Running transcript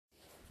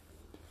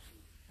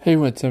Hey,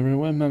 what's up,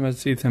 everyone? My name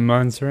is Ethan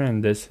Monster,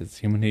 and this is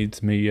Human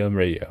Needs Media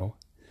Radio.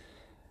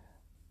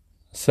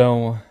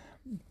 So,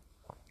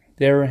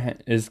 there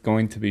is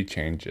going to be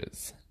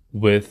changes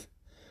with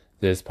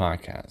this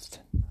podcast,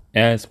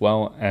 as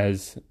well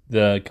as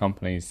the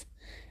company's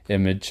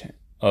image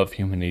of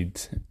Human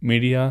Needs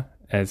Media,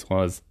 as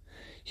well as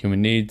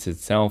Human Needs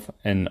itself,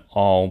 and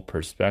all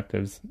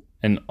perspectives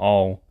and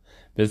all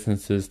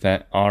businesses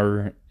that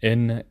are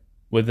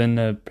within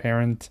the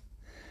parent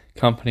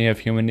company of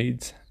Human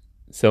Needs.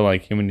 So,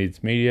 like Human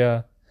Needs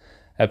Media,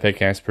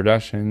 Epic Ass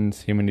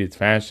Productions, Human Needs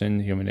Fashion,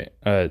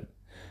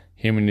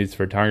 Human Needs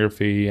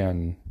Photography,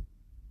 and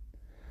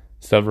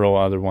several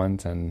other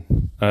ones,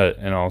 and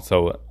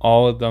also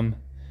all of them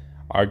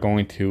are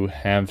going to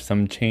have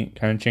some kind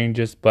of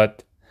changes.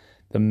 But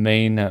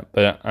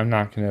but I'm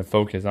not going to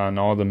focus on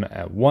all of them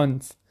at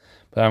once.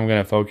 But I'm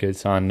going to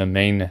focus on the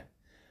main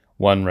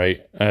one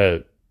right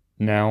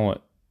now,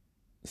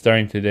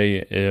 starting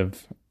today,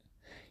 of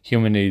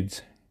Human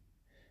Needs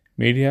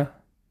Media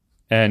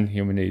and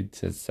Human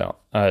Needs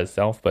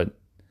itself, but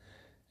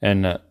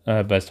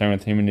starting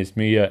with Human Needs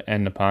Media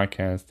and the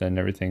podcast and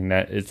everything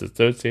that is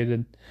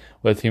associated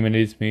with Human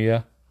Needs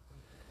Media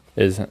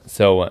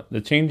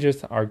the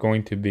changes are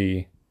going to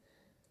be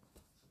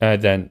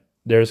that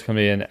there's going to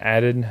be an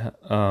added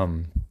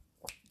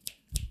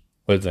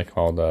what's it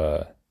called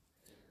an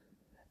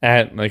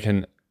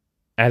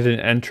added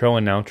intro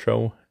and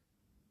outro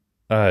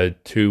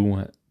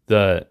to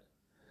the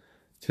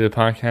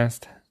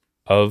podcast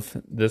of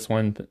this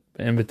one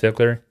in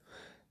particular.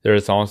 There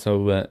is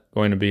also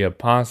going to be a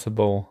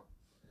possible,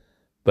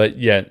 but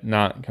yet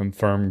not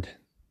confirmed,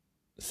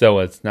 so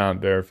it's not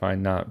verified,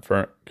 not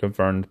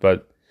confirmed,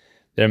 but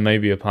there may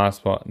be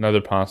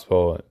another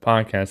possible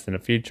podcast in the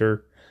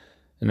future,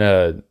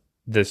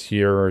 this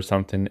year or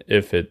something,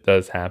 if it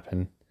does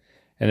happen.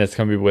 And it's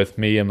going to be with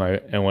me and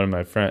one of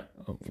my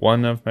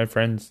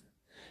friends,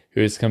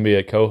 who's going to be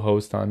a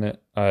co-host on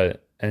it.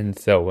 And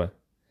so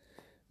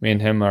me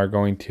and him are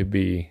going to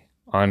be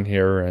on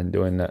here and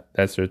doing that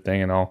sort of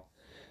thing and all.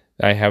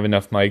 I have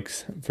enough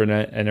mics for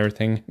that and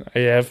everything.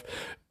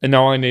 And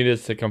all I need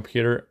is the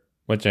computer,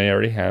 which I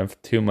already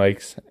have, 2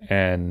 mics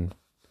and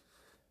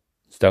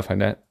stuff like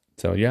that.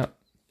 So yeah,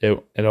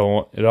 it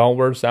all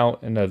works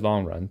out in the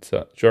long run.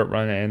 So short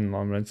run and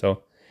long run.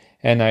 So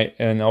and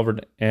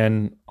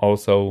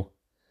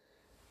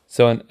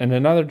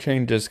another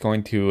change is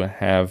going to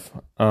have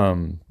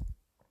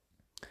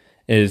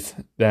is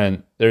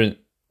that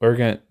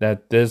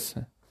this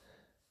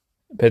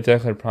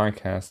particular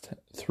podcast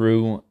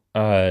through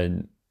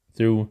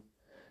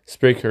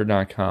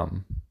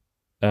Spreaker.com,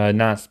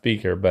 not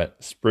speaker, but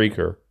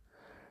Spreaker,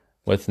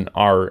 with an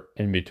R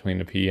in between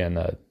the P and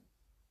the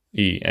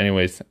E.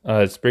 Anyways,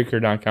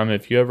 Spreaker.com,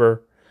 if you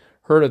ever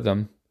heard of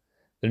them,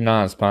 they're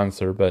not a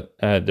sponsor, but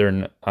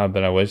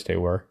but I wish they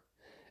were.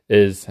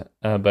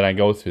 But I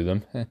go through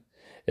them.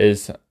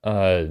 Is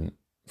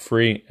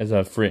free.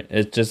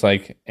 It's just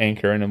like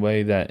Anchor in a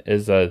way, that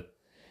is a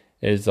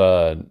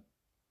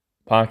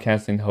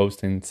podcasting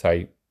hosting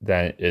site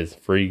that is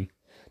free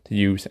to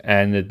use,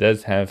 and it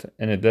does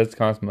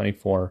cost money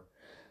for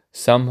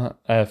some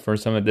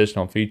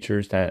additional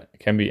features that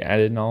can be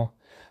added and all.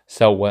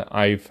 So what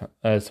I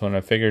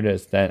figured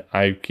is that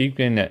I keep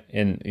getting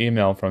an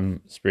email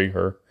from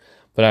Spreaker,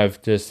 but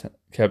I've just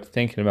kept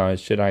thinking about it.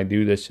 Should I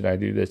do this? Should I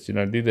do this? Should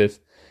I do this?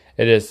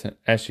 It is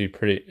actually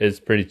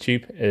pretty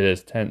cheap. It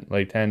is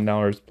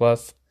 $10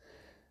 plus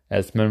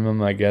as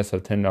minimum, I guess,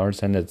 of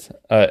 $10, and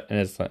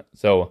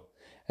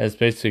it's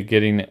basically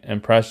getting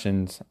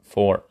impressions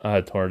for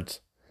towards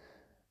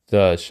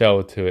the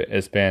show to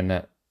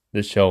expand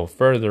the show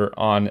further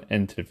on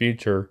into the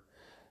future,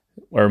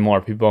 where more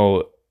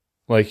people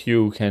like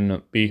you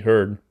can be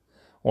heard,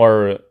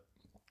 or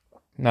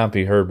not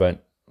be heard,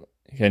 but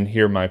can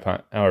hear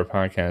our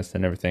podcast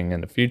and everything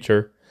in the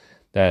future.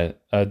 That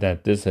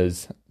this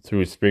is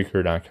through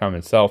Spreaker.com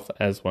itself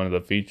as one of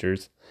the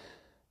features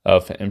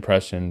of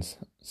impressions.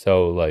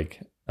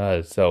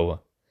 So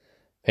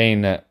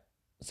paying that.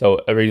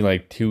 So every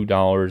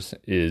 $2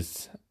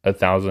 is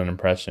 1,000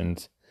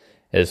 impressions,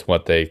 is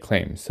what they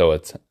claim. So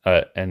it's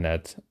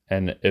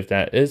and if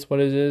that is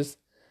what it is,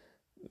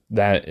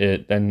 then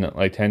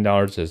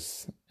 $10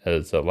 is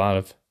a lot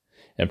of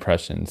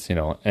impressions,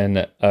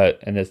 and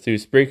it's through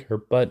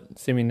Spreaker. But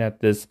seeming that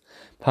this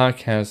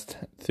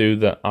podcast through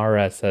the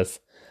RSS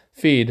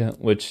feed,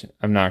 which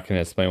I'm not going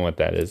to explain what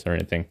that is or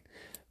anything,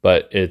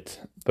 but it's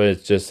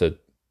just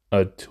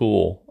a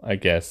tool, I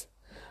guess.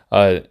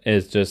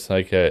 It's just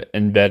like a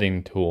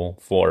embedding tool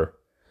for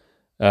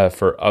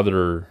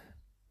other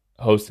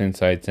hosting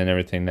sites and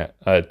everything,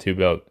 that to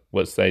build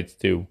what sites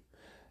to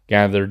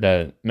gather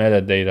the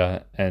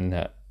metadata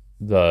and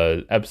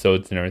the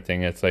episodes and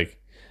everything. It's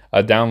like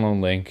a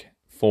download link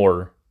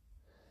for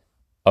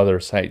other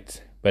sites,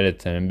 but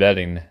it's an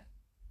embedding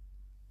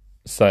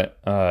site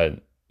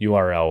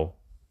URL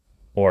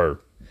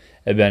or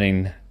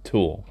embedding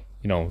tool.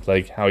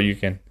 Like how you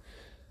can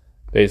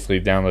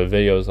basically download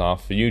videos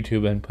off of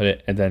YouTube and put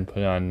it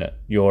on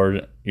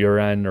your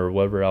end or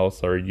whatever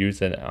else, or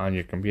use it on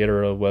your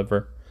computer or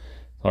whatever,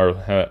 or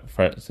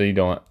so you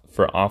don't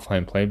for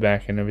offline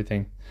playback and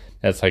everything.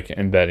 That's like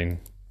embedding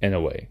in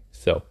a way.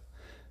 So,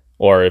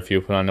 or if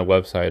you put on a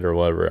website or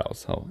whatever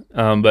else.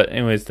 But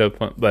anyways, the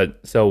point.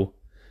 So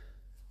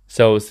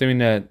assuming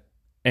that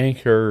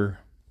Anchor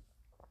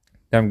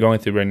that I'm going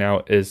through right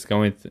now is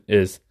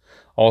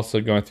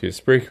also going through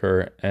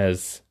Spreaker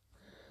as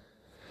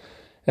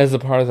a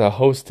part of the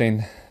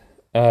hosting.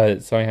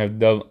 So I have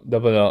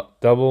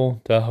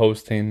double the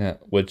hosting,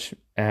 which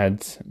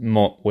adds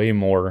way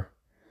more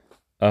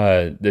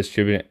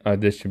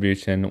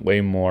distribution,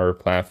 way more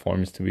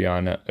platforms to be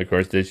on. Of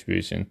course,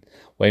 distribution,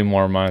 way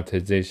more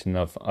monetization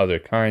of other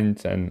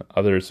kinds and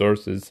other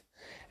sources,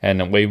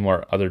 and way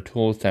more other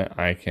tools that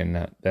I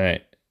can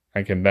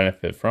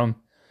benefit from,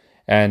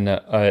 and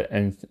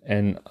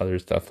other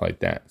stuff like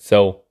that.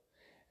 So,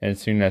 and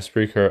soon as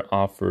Spreaker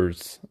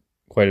offers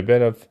quite a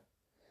bit of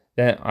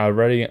that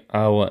already,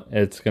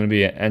 it's going to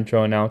be an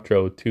intro and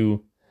outro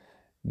to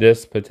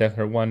this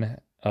particular one,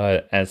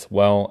 as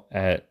well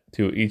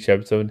to each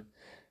episode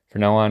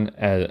from now on,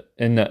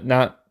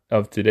 not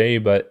of today,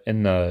 but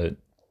in the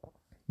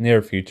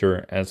near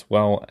future, as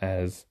well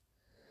as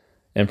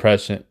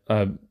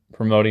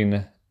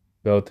promoting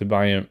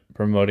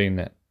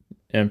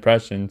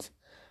impressions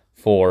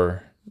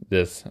for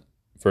this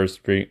for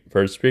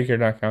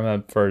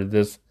Spreaker.com, for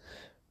this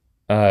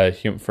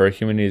for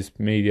Human Needs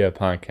Media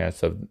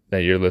podcast that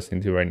you're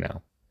listening to right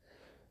now.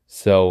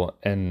 So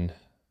and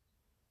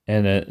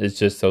it's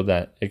just so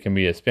that it can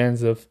be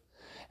expansive,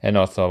 and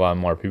also a lot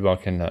more people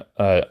can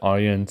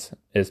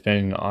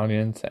expanding the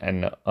audience,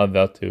 and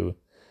about to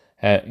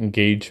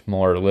engage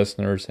more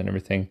listeners and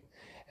everything,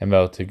 and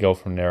about to go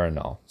from there and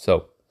all.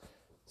 So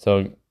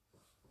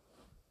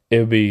it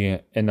would be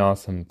an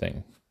awesome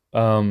thing.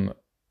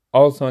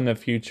 Also in the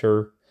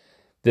future,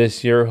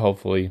 this year,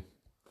 hopefully,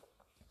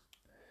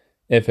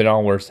 if it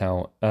all works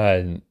out,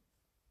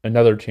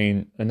 another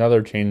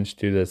change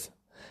to this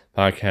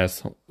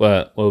podcast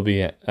will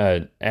be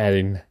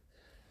adding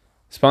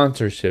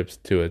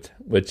sponsorships to it,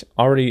 which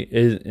already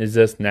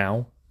exists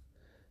now.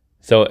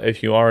 So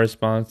if you are a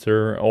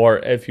sponsor, or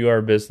if you are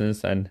a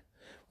business and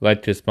would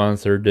like to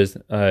sponsor this,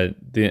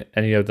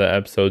 any of the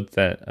episodes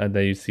that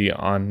you see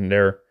on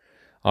there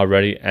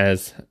already,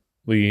 as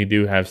we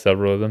do have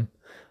several of them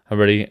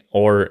already,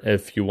 or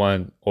if you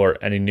want, or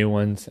any new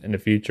ones in the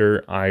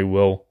future, I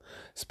will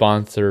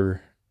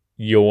sponsor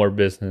your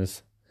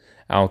business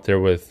out there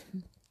with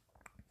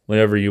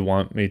whatever you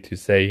want me to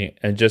say,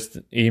 and just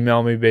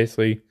email me.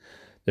 Basically,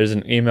 there's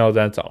an email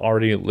that's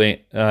already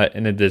linked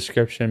in the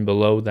description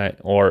below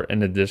that, or in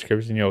the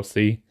description you'll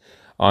see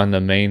on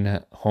the main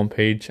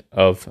homepage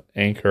of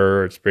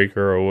Anchor or Spreaker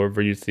or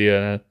wherever you see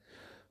it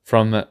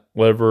from,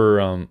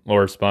 whatever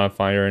or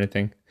Spotify or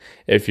anything.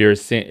 If you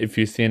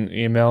see an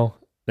email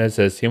that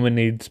says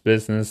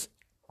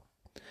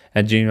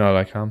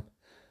humanneedsbusiness@gmail.com,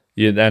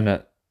 you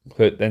then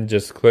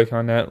just click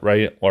on that,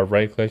 right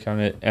click on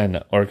it,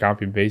 or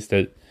copy paste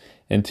it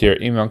into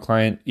your email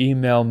client.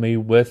 Email me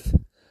with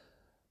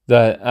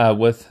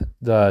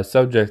the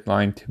subject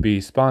line to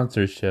be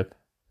sponsorship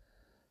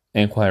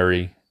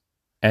inquiry,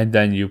 and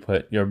then you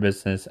put your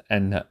business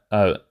and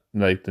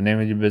like the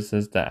name of your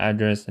business, the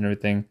address, and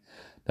everything.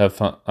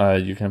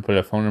 You can put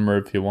a phone number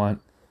if you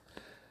want,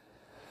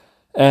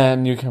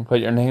 and you can put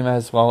your name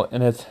as well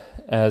in it,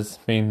 as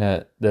being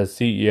the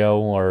CEO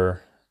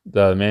or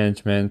the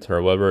management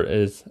or whatever it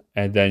is,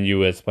 and then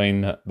you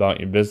explain about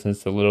your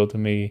business a little to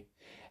me,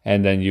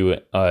 and then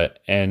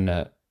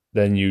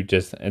then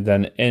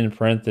in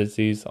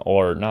parentheses,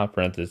 or not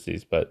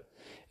parentheses, but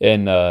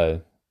in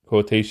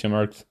quotation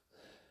marks,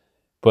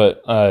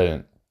 but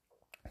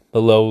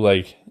below,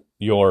 like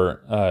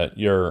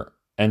your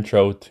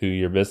intro to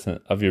your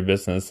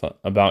business,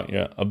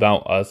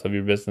 about us, of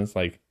your business.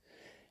 Like,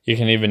 you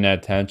can even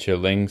attach your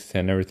links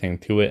and everything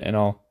to it and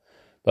all,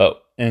 but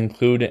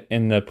include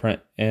in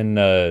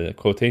the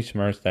quotation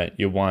marks that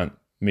you want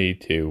me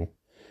to,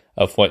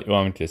 of what you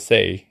want me to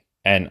say,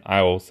 and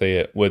I will say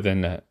it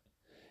within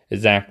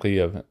exactly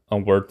a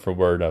word for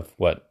word of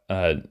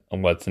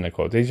what's in the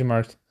quotation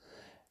marks.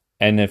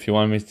 And if you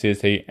want me to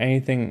say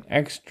anything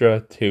extra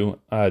to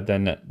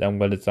than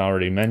what it's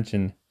already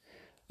mentioned,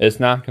 it's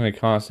not going to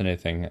cost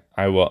anything.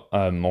 I will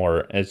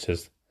more. It's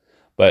just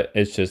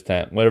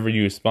that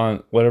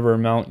whatever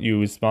amount you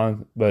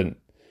respond, but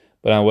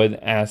I would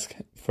ask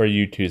for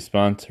you to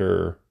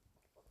sponsor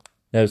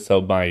this,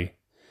 so by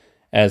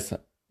as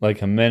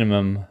like a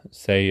minimum,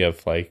 say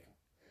of like,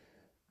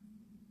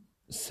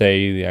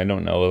 I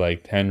don't know,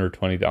 like $10 or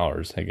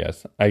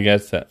 $20. I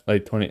guess that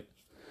like 20.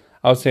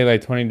 I'll say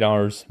like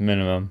 $20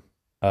 minimum,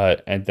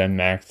 and then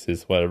max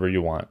is whatever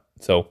you want.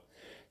 So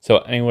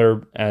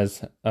anywhere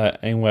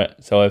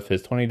So if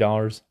it's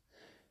 $20,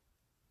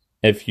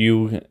 if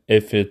you're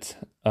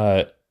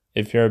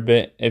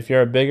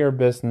a bigger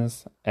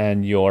business,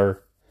 and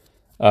you're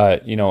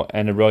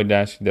and it really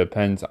actually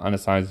depends on the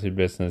size of your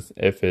business.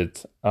 If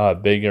it's a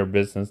bigger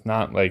business,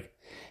 not like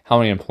how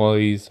many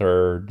employees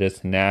or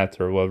this and that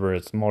or whatever.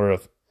 It's more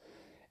of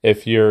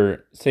if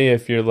you're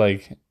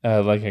like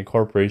a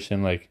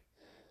corporation like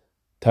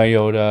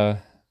Toyota,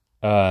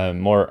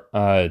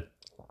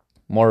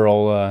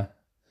 Motorola,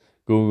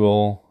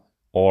 Google,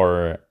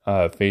 or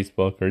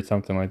Facebook or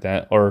something like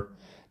that, or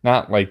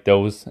not like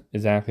those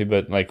exactly,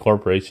 but like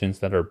corporations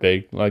that are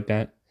big like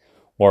that,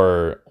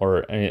 or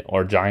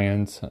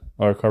giants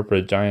or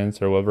corporate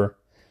giants or whatever.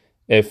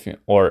 If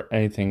or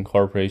anything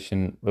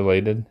corporation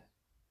related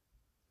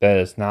that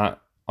is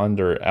not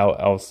under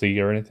LLC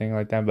or anything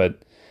like that,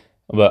 but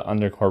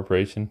under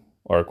corporation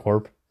or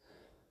corp,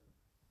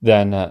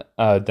 then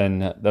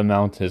the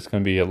amount is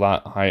going to be a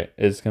lot high.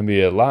 It's going to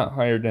be a lot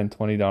higher than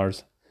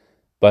 $20,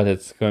 but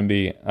it's going to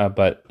be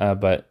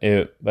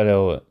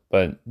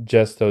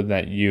just so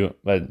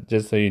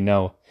you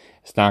know,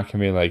 it's not going to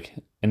be like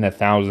in the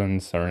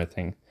thousands or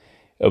anything.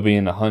 It'll be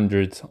in the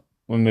hundreds,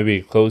 or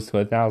maybe close to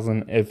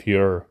 1,000 if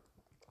you're,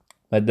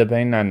 but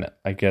depending on,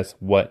 I guess,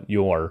 what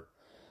you're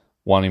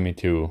wanting me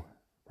to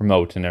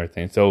promote and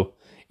everything. So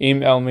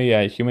email me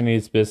at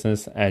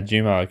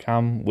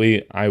humanneedsbusiness@gmail.com.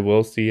 I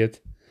will see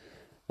it.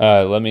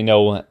 Let me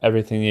know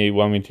everything you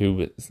want me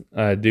to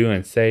do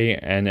and say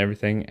and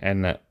everything,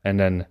 and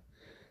then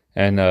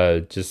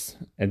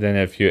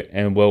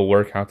we'll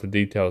work out the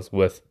details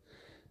with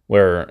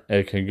where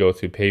it can go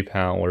through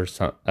PayPal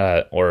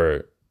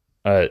or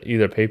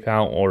either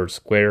PayPal or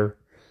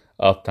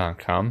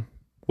SquareUp.com,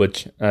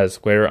 which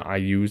Square I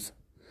use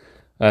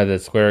the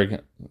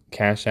Square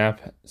Cash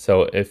App.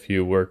 So if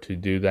you were to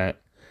do that,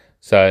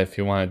 if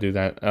you want to do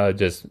that,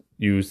 just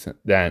use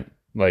that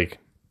like.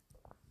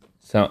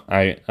 So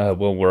I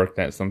will work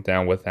something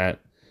out with that,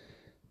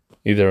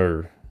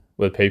 either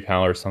with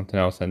PayPal or something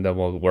else, and then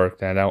we'll work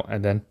that out.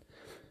 And then,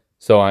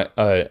 so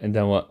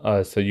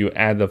you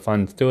add the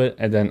funds to it,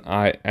 and then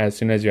as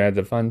soon as you add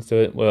the funds to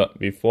it, well,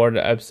 before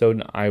the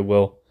episode,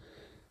 I'll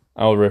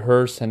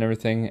rehearse and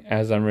everything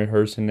as I'm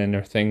rehearsing and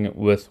everything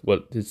with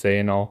what to say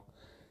and all,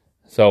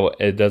 so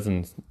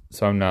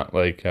I'm not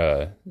like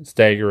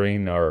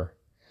staggering or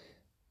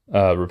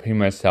repeating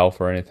myself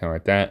or anything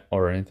like that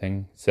or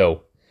anything.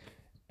 So.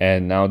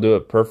 And I'll do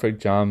a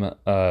perfect job,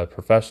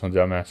 professional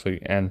job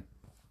actually, and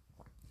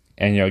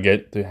you'll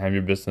get to have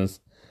your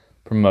business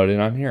promoted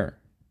on here.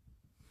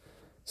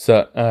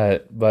 So,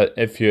 whether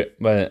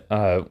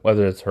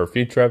it's for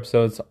future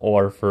episodes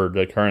or for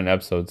the current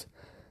episodes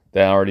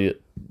that already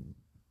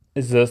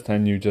exist,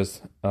 and you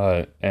just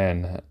but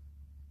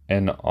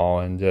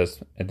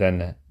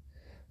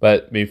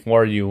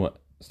before you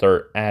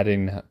start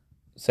adding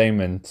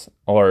segments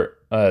or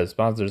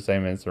sponsored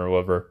segments or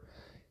whatever.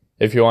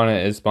 If you want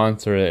to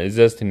sponsor an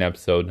existing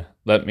episode,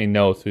 let me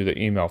know through the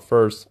email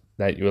first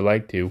that you would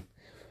like to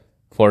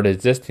for the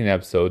existing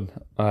episode,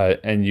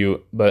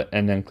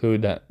 and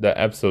include the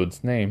episode's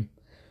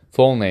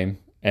full name,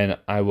 and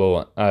I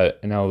will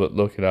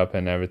look it up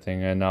and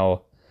everything, and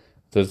I'll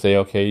just say,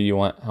 okay,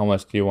 how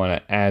much do you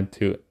want to add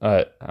to,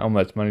 how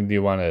much money do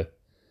you want to,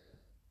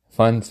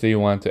 funds do you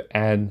want to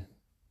add,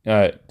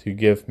 to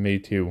give me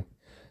to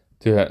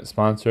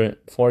sponsor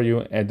it for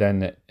you, and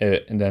then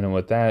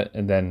with that,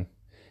 and then.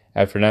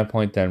 After that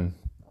point, then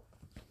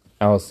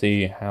I'll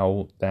see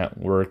how that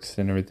works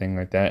and everything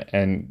like that,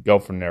 and go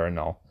from there and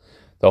all.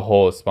 The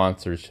whole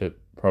sponsorship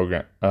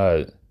program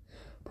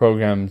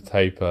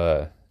type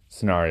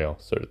scenario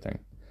sort of thing.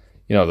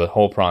 The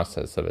whole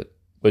process of it,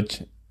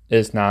 which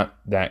is not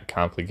that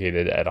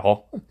complicated at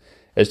all.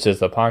 It's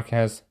just a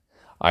podcast.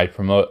 I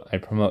promote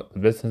the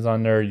business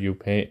on there. You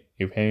pay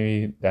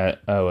me that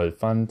with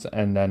funds,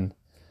 and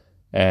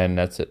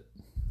that's it.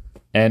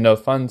 And the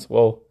funds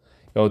will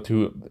go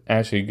to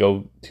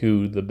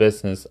the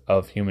business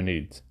of Human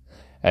Needs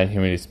and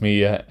Human Needs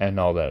Media and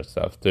all that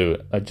stuff.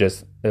 It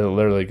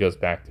literally goes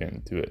back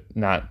into it,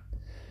 not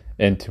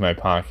into my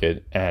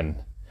pocket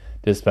and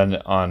to spend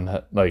it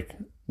on like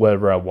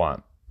whatever I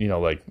want.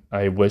 Like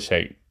I wish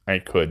I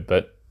could,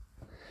 but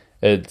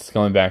it's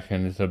going back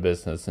into the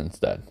business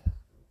instead.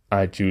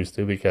 I choose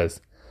to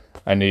because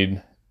I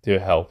need to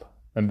help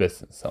in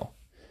business.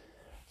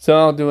 So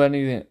I'll do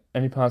any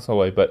possible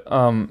way, but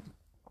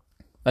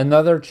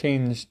another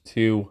change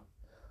to,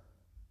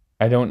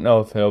 I don't know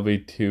if it'll be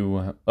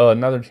to,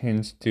 another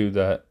change to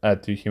the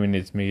to Human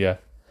Needs Media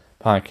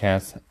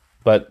podcast,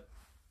 but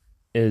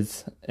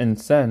is in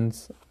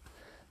sense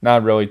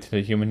not really to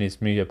the Human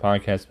Needs Media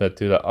podcast, but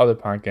to the other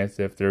podcasts,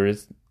 if there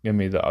is going to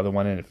be the other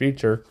one in the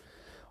future,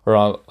 or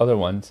all other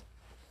ones.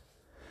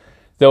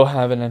 They'll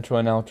have an intro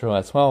and outro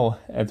as well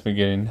at the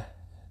beginning.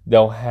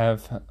 It'll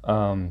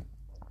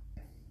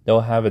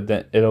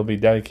be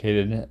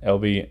dedicated, it'll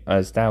be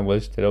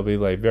established, it'll be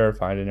like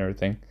verified and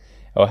everything.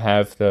 It'll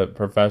have the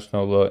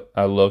professional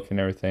look and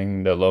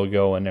everything, the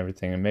logo and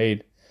everything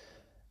made,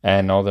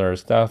 and all their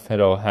stuff.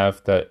 It'll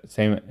have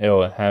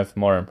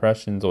more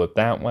impressions with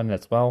that one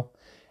as well,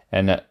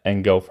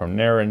 and go from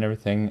there and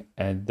everything.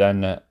 And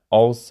then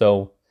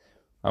also,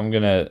 I'm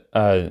gonna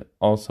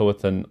also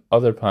with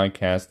another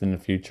podcast in the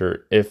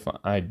future, if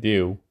I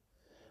do,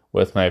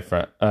 with my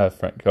friend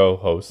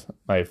co-host,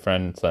 my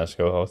friend /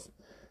 co-host,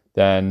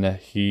 then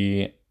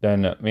me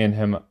and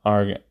him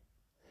are.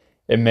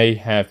 It may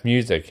have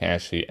music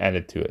actually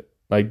added to it.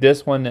 Like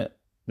this one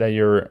that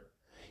you're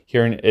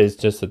hearing is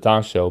just a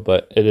talk show,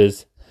 but it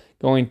is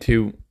going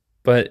to.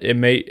 But it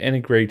may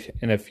integrate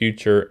in the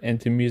future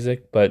into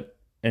music, but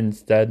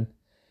instead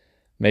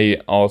may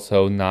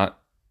also not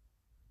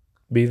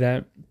be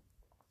that.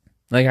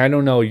 Like I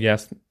don't know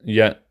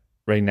yet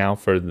right now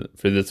for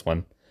this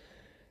one.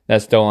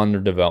 That's still under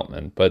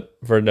development, but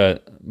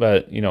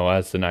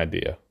as an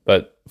idea.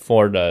 But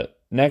for the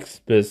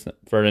next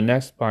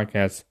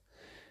podcast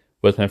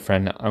with my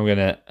friend, we're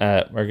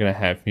gonna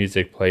have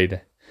music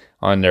played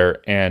on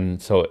there,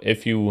 and so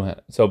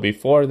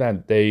before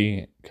that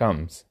day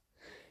comes,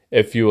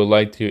 if you would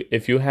like to,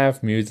 if you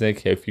have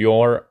music, if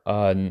you're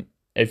a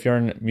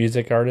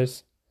music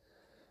artist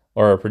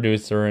or a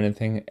producer or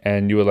anything,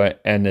 and you would like,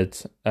 and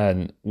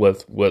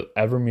with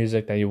whatever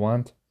music that you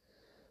want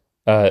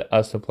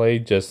us to play,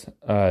 just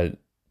there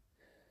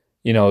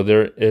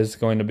is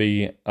going to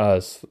be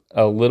a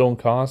little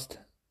cost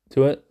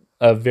to it,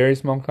 a very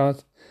small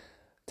cost,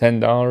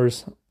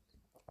 $10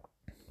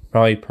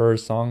 probably per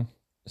song.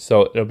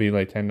 So it'll be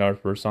like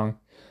 $10 per song.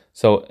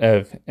 So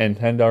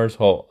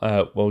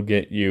 $10 will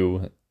get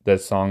you the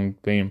song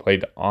being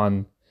played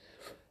on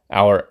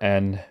our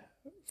end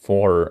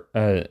for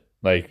I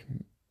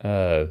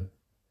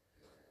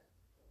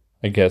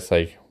guess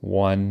like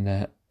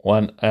one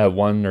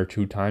or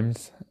two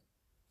times,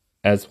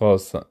 as well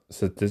as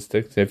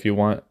statistics if you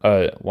want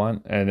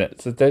and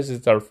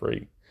statistics are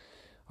free,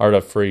 are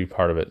the free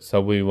part of it.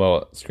 So we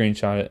will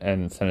screenshot it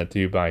and send it to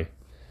you by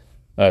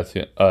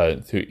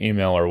through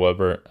email or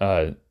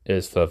whatever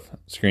is the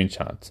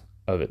screenshots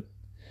of it.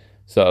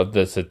 So of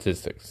the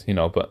statistics,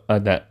 but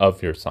that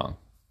of your song.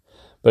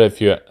 But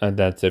if you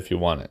that's if you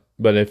want it.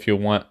 But if you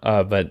want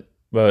but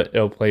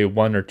it'll play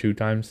one or two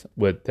times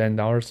with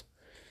 $10.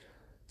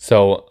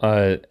 So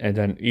and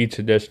then each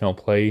additional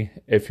play,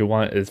 if you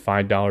want, is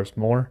 $5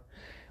 more.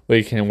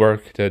 We can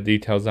work the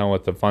details out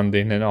with the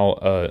funding and all,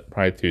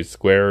 probably through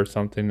Square or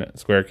something,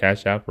 Square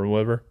Cash App or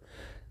whatever,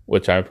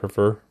 which I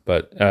prefer,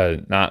 but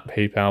not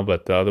PayPal,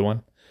 but the other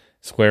one,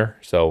 Square.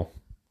 So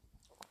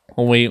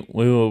we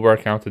will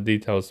work out the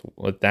details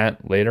with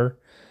that later.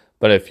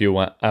 But if you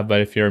want,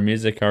 if you're a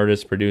music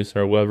artist, producer,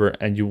 or whatever,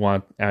 and you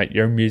want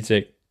your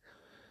music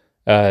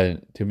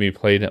to be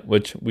played,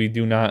 which we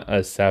do not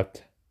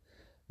accept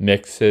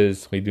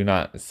mixes, we do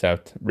not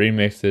accept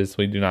remixes,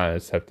 we do not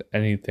accept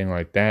anything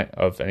like that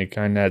of any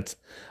kind that's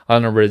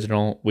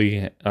unoriginal. So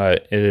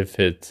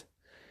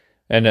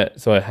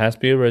it has to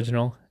be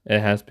original. It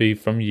has to be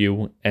from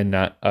you and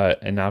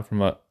not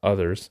from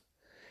others.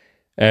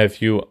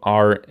 If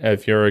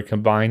you're a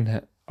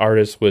combined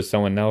artist with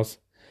someone else,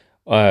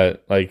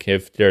 like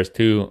if there's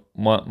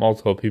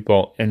multiple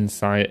people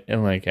inside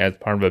and like as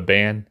part of a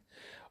band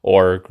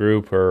or a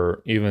group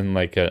or even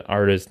like an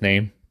artist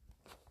name,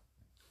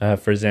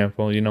 for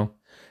example,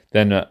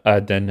 then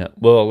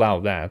we'll allow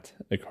that,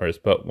 of course.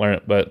 But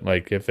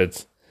like if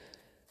it's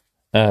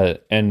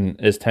and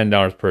it's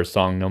 $10 per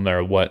song, no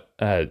matter what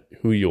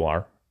who you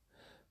are.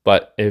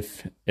 But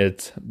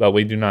but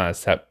we do not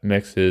accept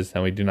mixes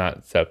and we do not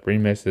accept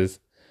remixes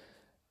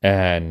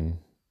and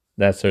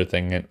that sort of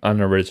thing, and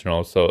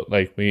unoriginal. So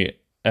like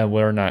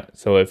we're not.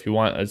 So if you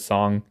want a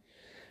song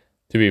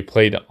to be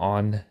played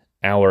on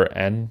our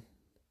end,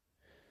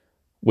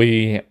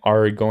 we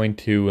are going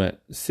to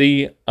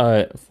see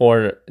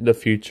for the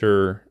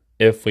future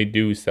if we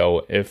do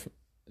so. If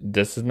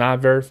this is not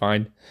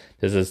verified,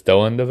 this is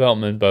still in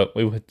development, but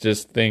we would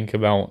just think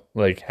about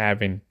like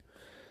having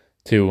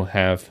to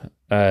have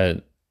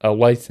a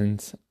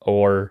license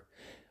or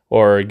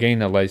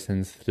gain a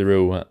license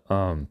through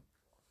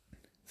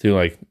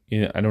like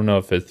I don't know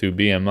if it's through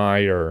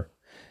BMI or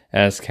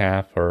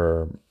ASCAP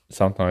or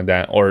something like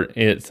that, or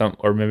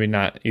maybe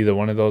not either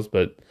one of those,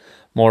 but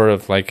more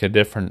of like a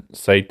different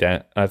site,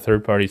 a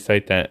third party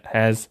site that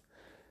has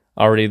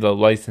already the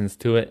license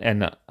to it,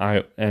 and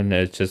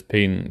it's just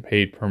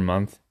paid per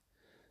month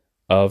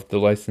of the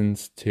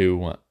license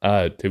to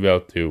be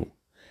able to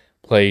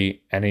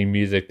play any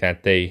music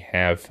that they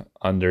have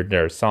under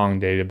their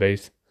song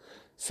database.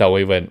 So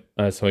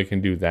we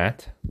can do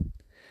that.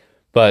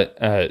 But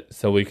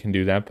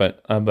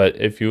But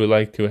if you would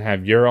like to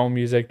have your own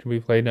music to be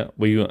played,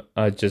 we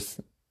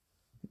just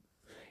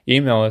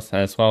email us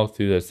as well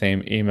through the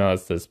same email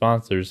as the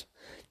sponsors.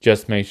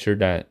 Just make sure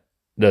that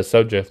the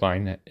subject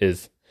line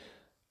is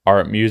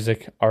art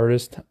music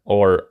artist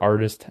or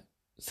artist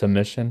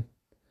submission,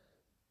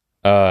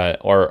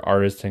 or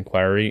artist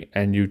inquiry,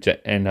 and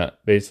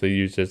basically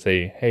you just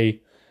say,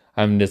 hey,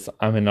 I'm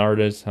an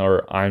artist,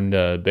 or I'm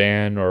the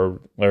band, or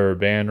we're a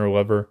band or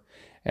whatever,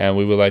 and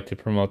we would like to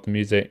promote the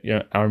music,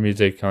 our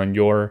music on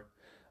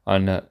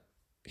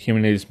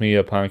Human News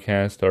Media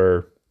podcast,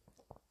 or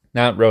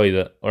not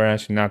really or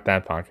actually not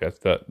that podcast,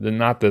 the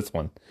not this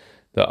one,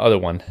 the other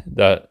one,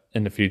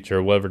 in the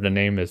future, whatever the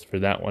name is for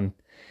that one,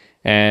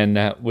 and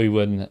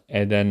and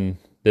then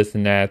this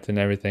and that and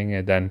everything,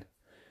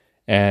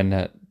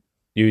 and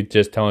you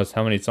just tell us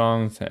how many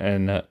songs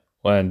and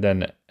and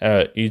then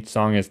each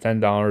song is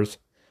 $10.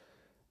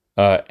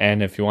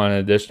 And if you want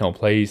additional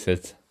plays,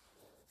 it's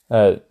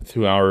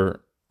through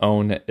our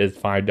own is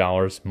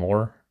 $5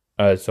 more.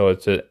 So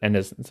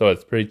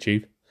it's pretty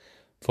cheap,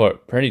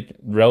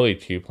 really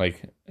cheap.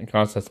 Like it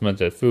costs as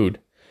much as food.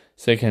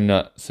 So you can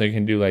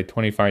do like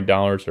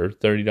 $25 or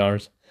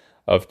 $30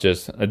 of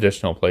just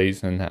additional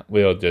plays, and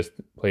we'll just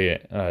play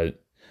it.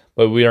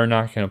 But we are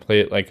not going to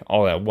play it like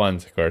all at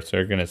once, of course.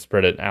 We're going to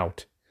spread it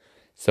out.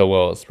 So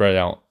we'll spread it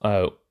out.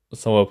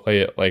 So we'll play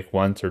it like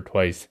once or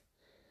twice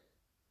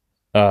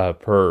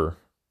per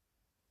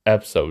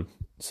episode.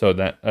 So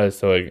that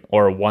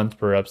or once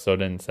per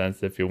episode in a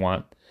sense if you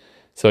want.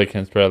 So it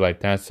can spread like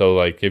that. So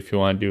like if you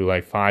want to do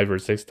like 5 or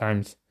 6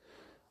 times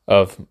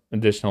of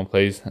additional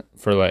plays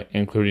for like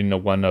including the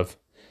one of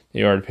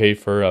you already paid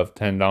for of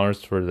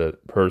 $10 for the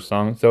per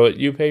song. So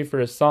you pay for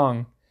a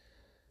song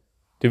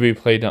to be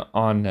played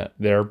on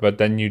there, but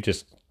then you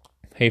just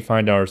pay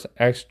 $5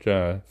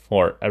 extra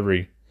for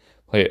every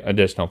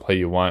additional play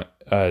you want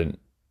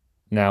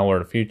now or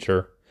in the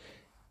future.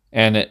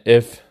 And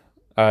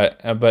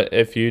but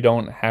if you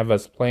don't have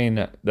us playing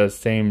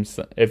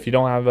if you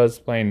don't have us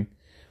playing,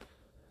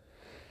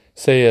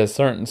 say a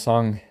certain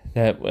song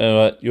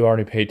that you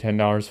already paid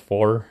 $10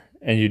 for,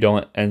 and you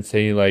don't, and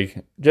say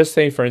like, just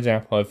say for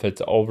example, if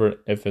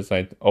it's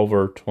like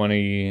over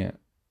 20,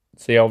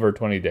 say over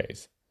 20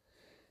 days,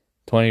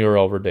 20 or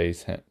over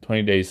days,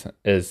 20 days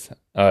is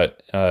that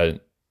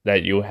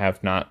you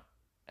have not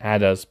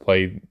had us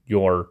play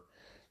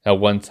that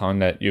one song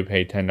that you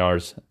paid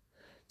 $10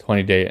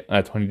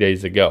 20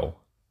 days ago,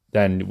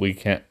 then we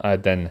can't.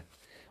 Then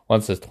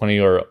once it's 20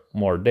 or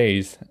more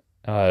days,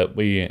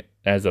 we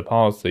as a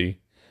policy,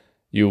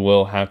 you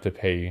will have to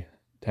pay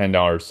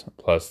 $10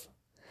 plus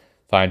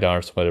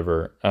 $5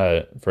 whatever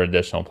for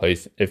additional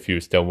plays if you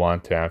still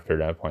want to after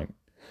that point.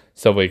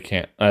 So we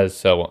can't.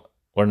 So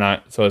we're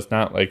not. So it's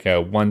not like a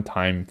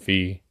one-time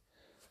fee.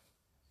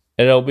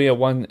 It'll be a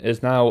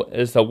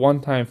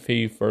one-time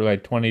fee for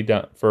like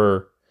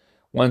for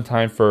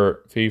one-time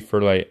fee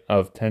for like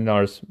of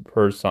 $10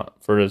 per song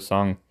for the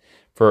song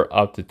for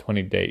up to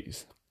 20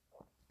 days.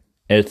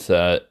 It's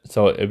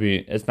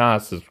it's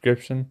not a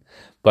subscription,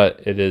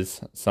 but it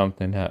is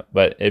something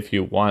but if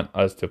you want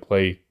us to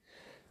play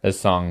a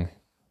song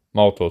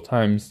multiple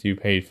times, you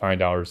pay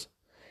 $5.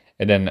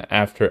 And then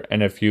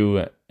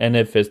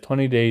if it's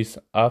 20 days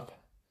up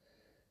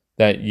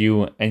that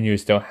you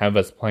still have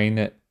us playing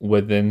it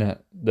within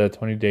the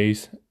 20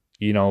 days,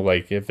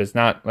 like if it's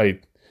not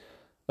like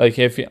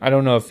if I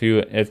don't know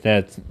if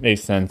that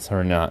makes sense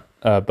or not,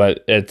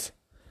 but it's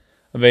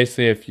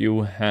basically if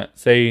you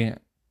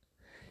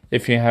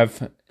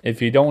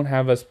if you don't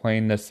have us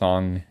playing the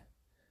song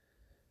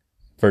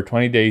for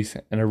 20 days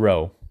in a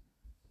row,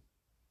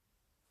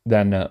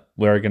 then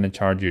we're going to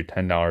charge you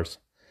 $10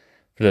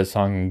 for the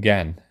song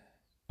again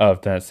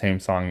of that same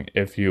song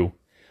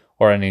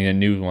or any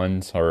new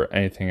ones or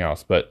anything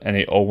else, but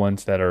any old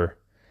ones that are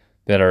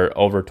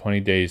over 20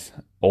 days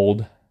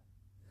old,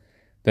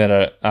 that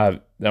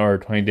are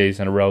 20 days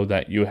in a row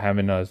that you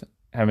haven't us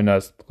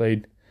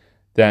played,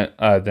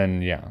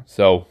 then yeah.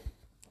 So,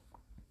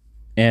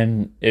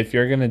 and if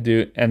you're gonna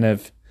do,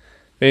 if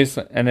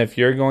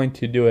you're going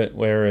to do it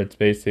where it's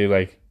basically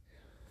like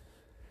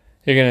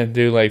you're gonna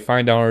do like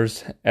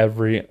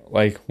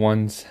 $5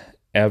 once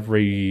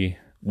every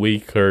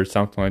week or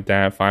something like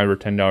that, $5 or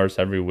 $10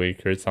 every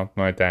week or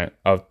something like that,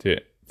 up to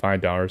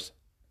 $5,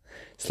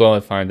 slow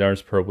at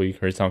 $5 per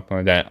week or something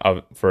like that,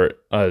 for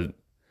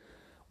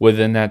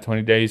within that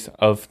 20 days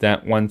of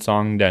that one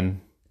song,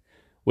 then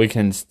we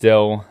can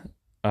still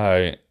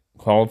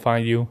qualify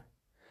you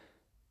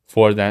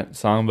for that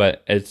song.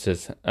 But it's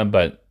just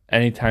but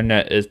anytime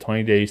that is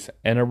 20 days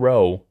in a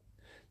row,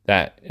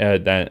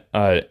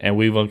 and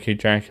we will keep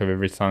track of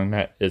every song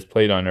that is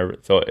played on there.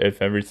 So if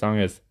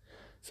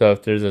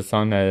there's a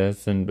song that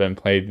hasn't been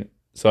played,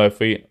 so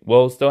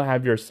we'll still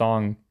have your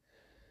song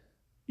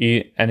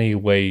any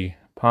way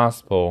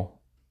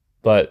possible,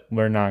 but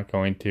we're not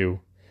going to.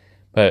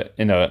 But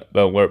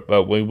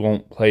we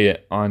won't play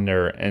it on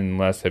there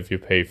unless if you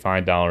pay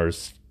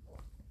 $5,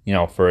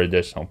 for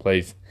additional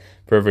plays.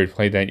 For every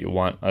play that you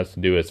want us to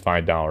do is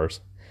 $5,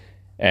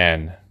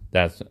 and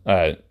that's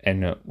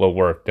and we'll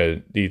work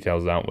the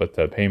details out with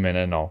the payment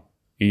and all,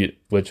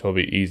 which will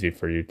be easy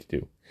for you to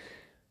do.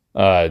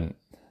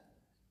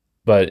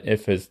 But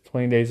if it's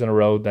 20 days in a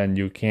row, then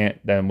you can't.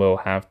 Then we'll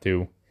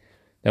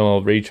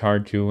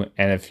recharge you,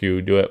 and if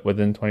you do it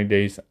within 20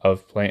 days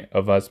of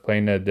us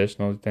playing the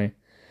additional thing,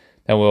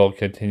 then we'll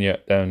continue.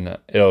 Then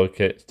it'll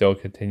still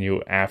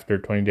continue after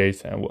 20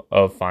 days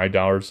of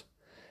 $5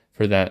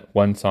 for that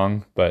one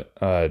song. But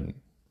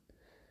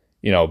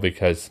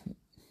because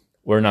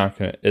we're not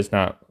gonna. It's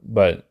not.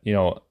 But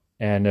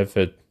and if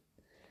it.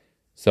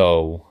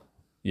 So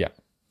yeah.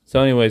 So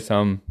anyways,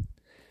 But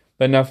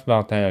enough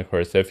about that, of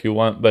course. If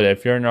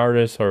you're an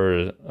artist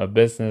or a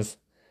business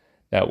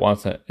that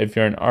if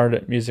you're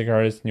an music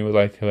artist and you would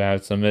like to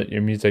submit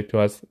your music to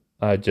us,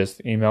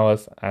 just email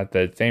us at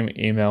the same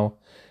email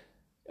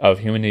of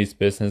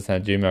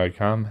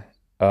humanneedsbusiness@gmail.com.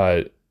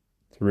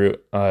 through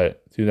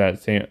that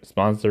same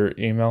sponsor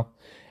email,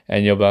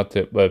 and you'll about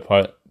to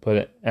put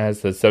it as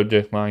the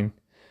subject line,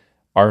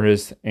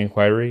 artist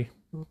inquiry,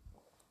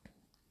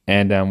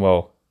 and then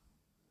we'll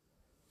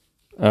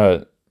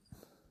work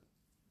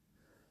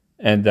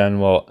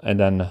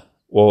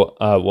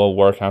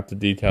out the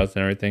details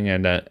and everything,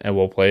 and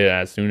we'll play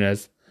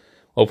it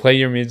we'll play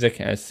your music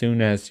as soon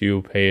as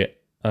you pay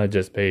it.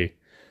 Just pay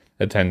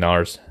the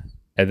 $10,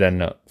 and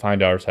then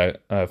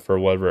 $5 for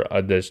whatever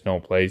additional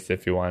plays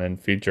if you want in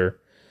future.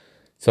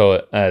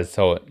 So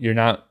you're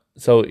not,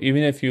 so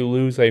even if you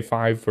lose like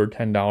 $5 or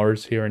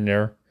 $10 here and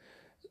there,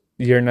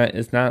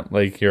 it's not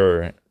like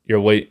you're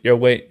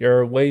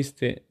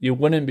wasting. You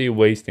wouldn't be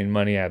wasting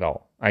money at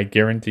all. I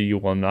guarantee you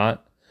will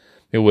not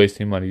be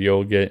wasting money.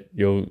 You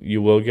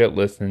will get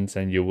listens,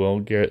 and you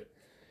will get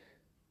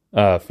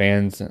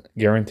fans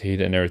guaranteed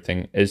and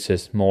everything. It's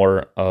just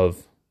more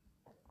of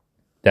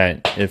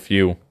that if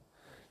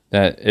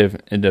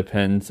it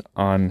depends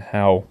on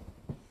how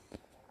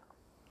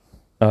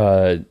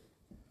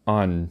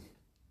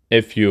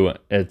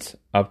it's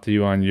up to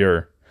you on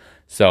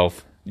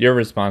yourself, your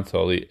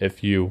responsibility,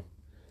 if you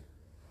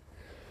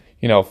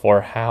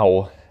for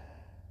how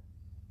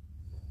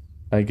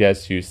I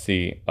guess you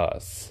see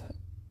us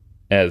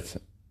as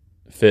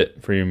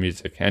fit for your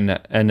music. And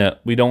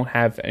we don't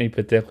have any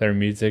particular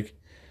music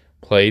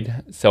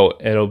played, so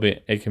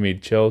it can be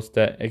chill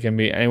stuff. It can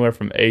be anywhere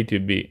from A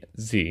to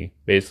Z,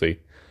 basically.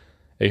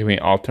 It can be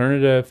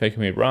alternative, it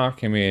can be rock,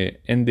 it can be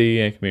indie,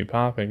 it can be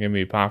pop, it can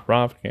be pop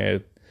rock, it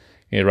can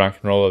be rock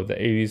and roll of the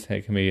 80s,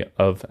 it can be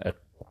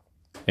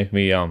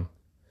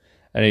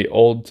any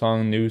old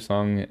song, new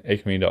song,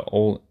 it can be the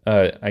old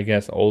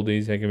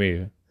oldies, it can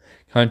be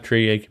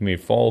country, it can be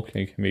folk,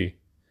 it can be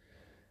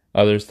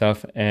other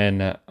stuff,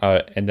 and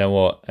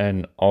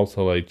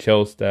also like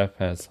chill stuff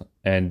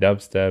and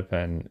dubstep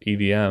and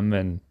EDM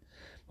and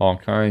all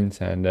kinds,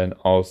 and then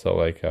also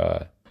like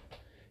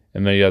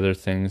and many other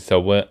things.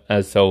 So we're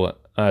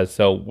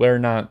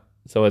not,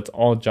 so it's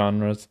all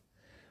genres.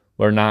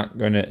 We're not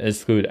going to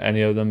exclude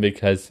any of them,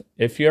 because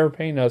if you're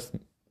paying us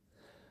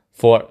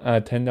for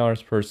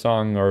 $10 per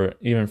song, or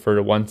even for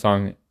the one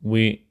song,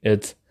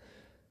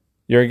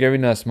 you're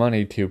giving us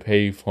money to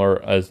pay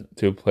for us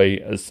to play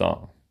a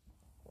song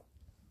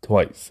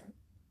twice,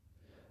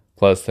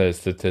 plus the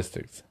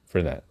statistics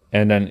for that,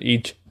 and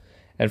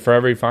for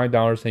every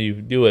 $5 that you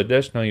do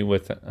additionally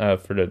with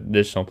for the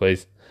additional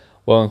plays,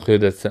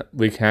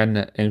 we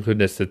can include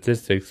the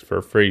statistics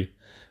for free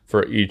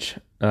for each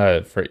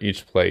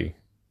play,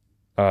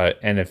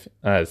 and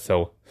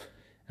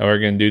we're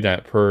gonna do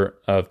that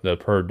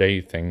per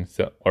day thing,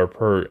 or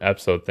per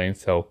episode thing.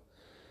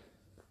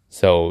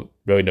 So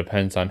really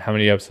depends on how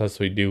many episodes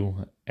we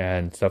do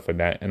and stuff like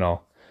that and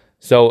all.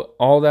 So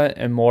all that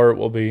and more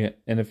will be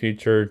in the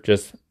future.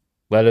 Just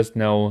let us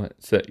know.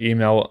 So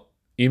email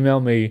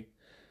me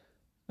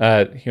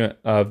through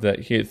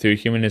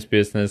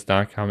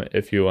humanistbusiness.com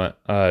if you want,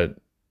 at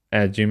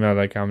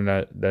gmail.com.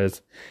 That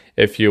is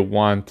if you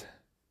want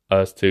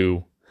us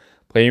to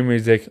play your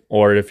music,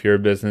 or if you're a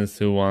business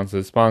who wants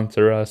to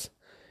sponsor us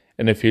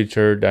in the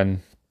future,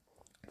 then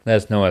let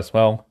us know as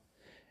well,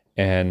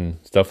 and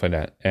stuff like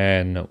that.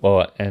 And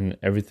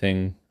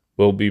everything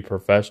will be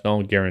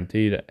professional,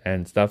 guaranteed,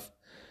 and stuff.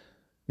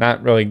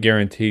 Not really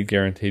guaranteed,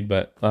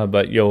 but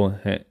you'll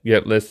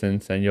get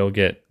listens, and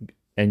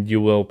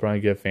you will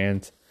probably get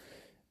fans,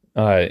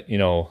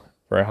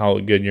 for how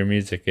good your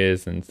music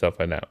is and stuff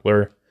like that.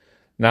 We're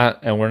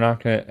not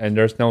gonna, and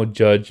there's no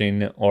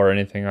judging or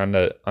anything on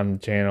the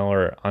channel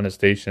or on the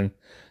station.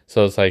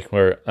 So it's like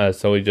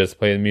so we just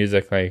play the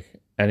music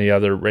like any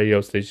other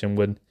radio station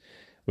would.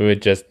 We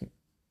would just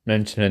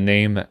mention the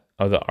name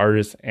of the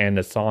artist and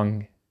the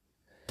song,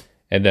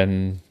 and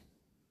then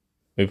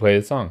we play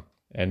the song,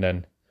 and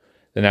then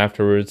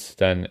afterwards,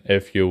 then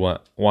if you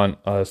want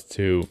us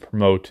to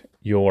promote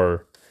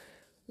your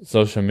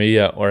social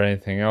media or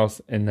anything else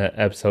in the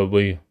episode,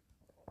 we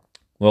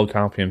will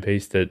copy and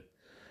paste it.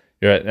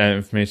 That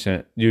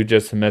information, you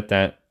just submit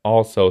that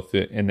also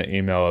in the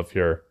email of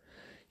your,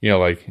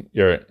 they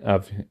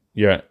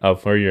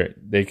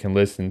can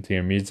listen to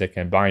your music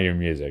and buy your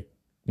music.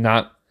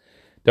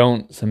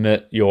 Don't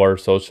submit your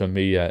social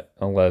media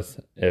unless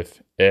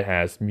if it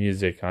has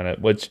music on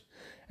it, which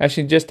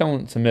actually just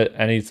don't submit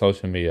any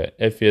social media.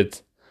 If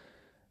it's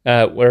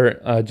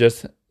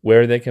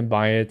where they can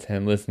buy it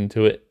and listen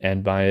to it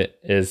and buy it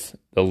is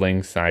the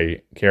links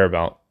we care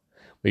about,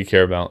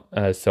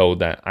 so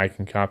that I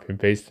can copy and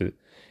paste it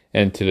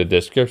into the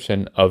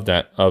description of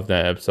that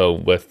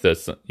episode with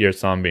your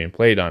song being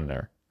played on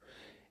there.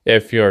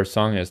 If your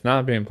song is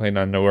not being played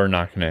on there, we're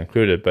not going to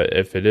include it. But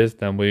if it is,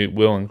 then we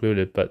will include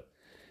it, but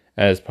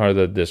as part of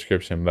the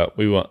description. But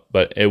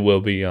it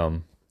will be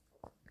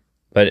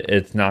but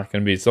it's not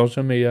going to be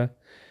social media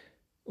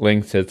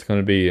links. It's going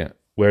to be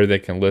where they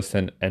can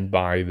listen and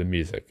buy your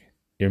music.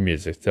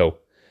 So,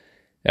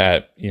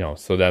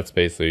 so that's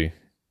basically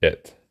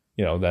it.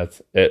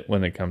 That's it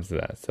when it comes to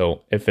that.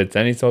 So if it's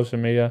any social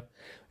media,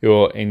 we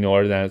will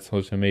ignore that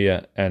social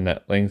media and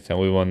that links, and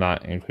we will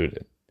not include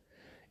it.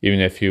 Even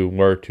if you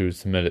were to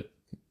submit it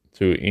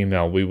through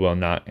email, we will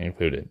not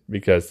include it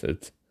because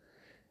it's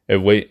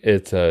kind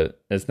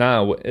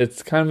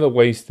of a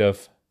waste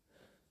of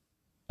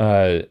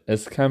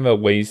it's kind of a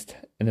waste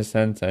in a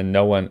sense, and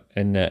no one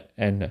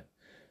and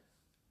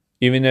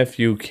even if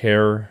you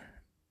care,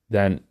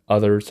 then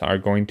others are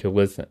going to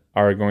listen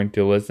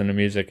to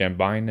music and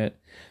buying it.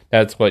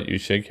 That's what you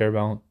should care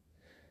about.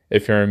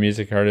 If you're a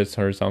music artist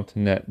or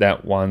something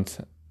that wants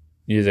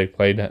music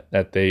played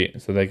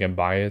so they can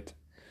buy it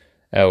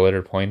at a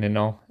later point and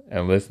all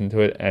and listen to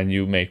it and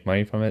you make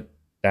money from it,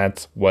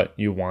 that's what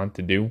you want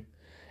to do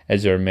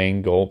as your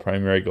main goal,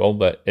 primary goal.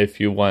 But if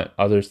you want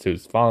others to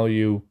follow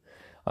you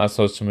on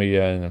social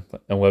media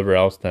and whatever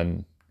else,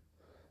 then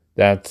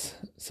that's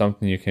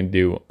something you can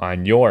do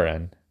on your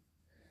end.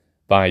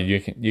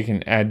 You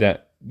can add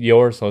that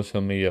your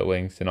social media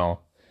links and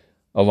all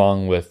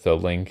along with the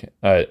link,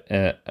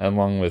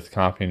 along with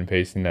copying and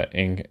pasting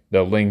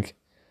the link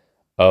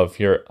of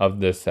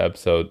this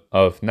episode,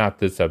 of not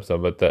this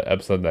episode, but the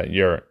episode that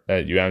you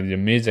have your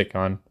music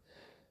on,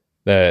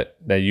 that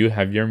you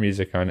have your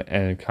music on,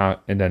 and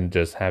then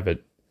just have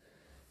it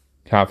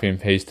copy and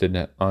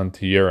pasted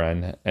onto your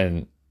end,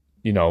 and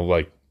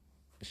like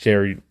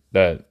share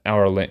the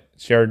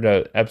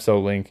episode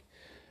link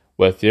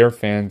with your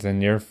fans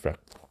and your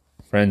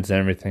friends and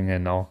everything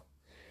and all,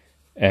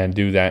 and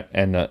do that,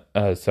 and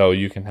so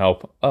you can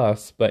help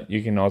us, but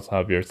you can also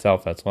help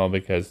yourself as well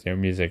because your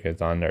music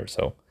is on there.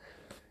 So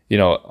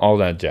all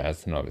that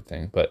jazz and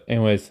everything. But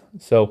anyways,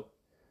 so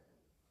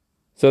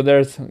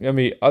there's gonna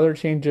be other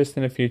changes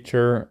in the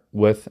future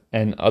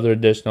and other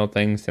additional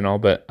things and all,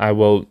 but I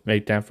will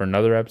make that for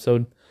another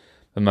episode.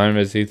 But my name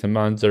is Ethan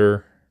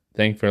Monzer.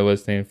 Thank you for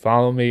listening.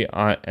 Follow me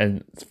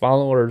and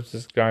follow or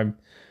subscribe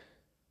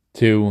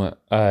to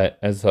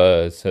as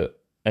a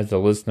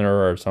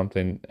listener or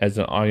something, as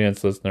an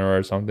audience listener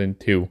or something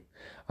too,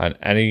 on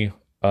any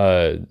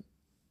on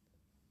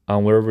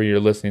wherever you're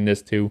listening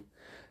this through.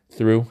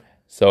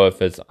 So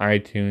if it's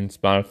iTunes,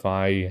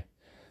 Spotify,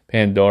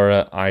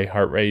 Pandora,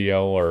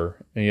 iHeartRadio, or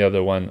any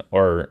other one,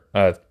 or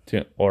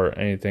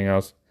anything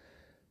else,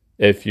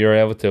 if you're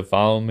able to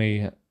follow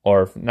me,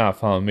 or not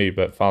follow me,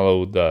 but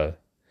follow the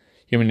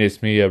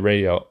Humanist Media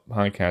Radio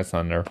podcast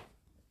on there,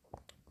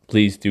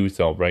 please do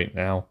so right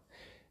now,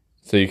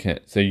 so you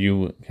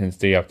can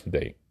stay up to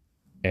date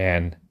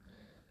and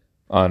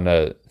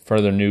on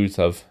further news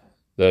of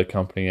the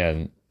company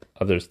and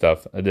other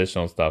stuff,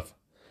 additional stuff.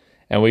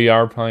 And we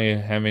are probably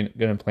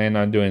going to plan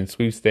on doing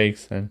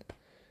sweepstakes and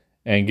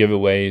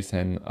giveaways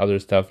and other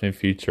stuff in the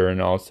future.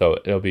 And also,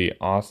 it'll be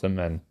awesome.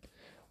 And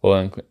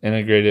we'll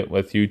integrate it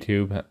with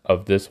YouTube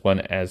of this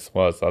one as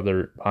well as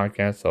other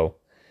podcasts. So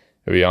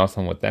it'll be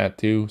awesome with that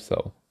too.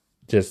 So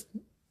just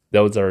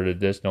those are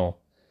additional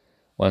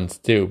ones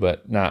too,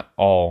 but not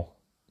all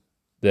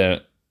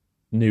the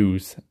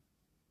news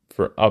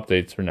for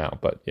updates for now.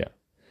 But yeah.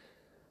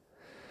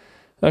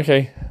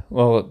 Okay,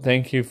 well,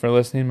 thank you for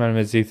listening. My name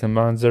is Ethan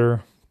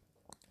Monzer.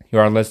 You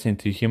are listening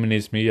to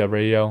Humanist Media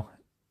Radio,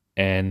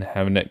 and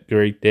having a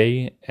great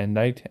day and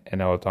night,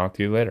 and I will talk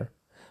to you later.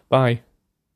 Bye.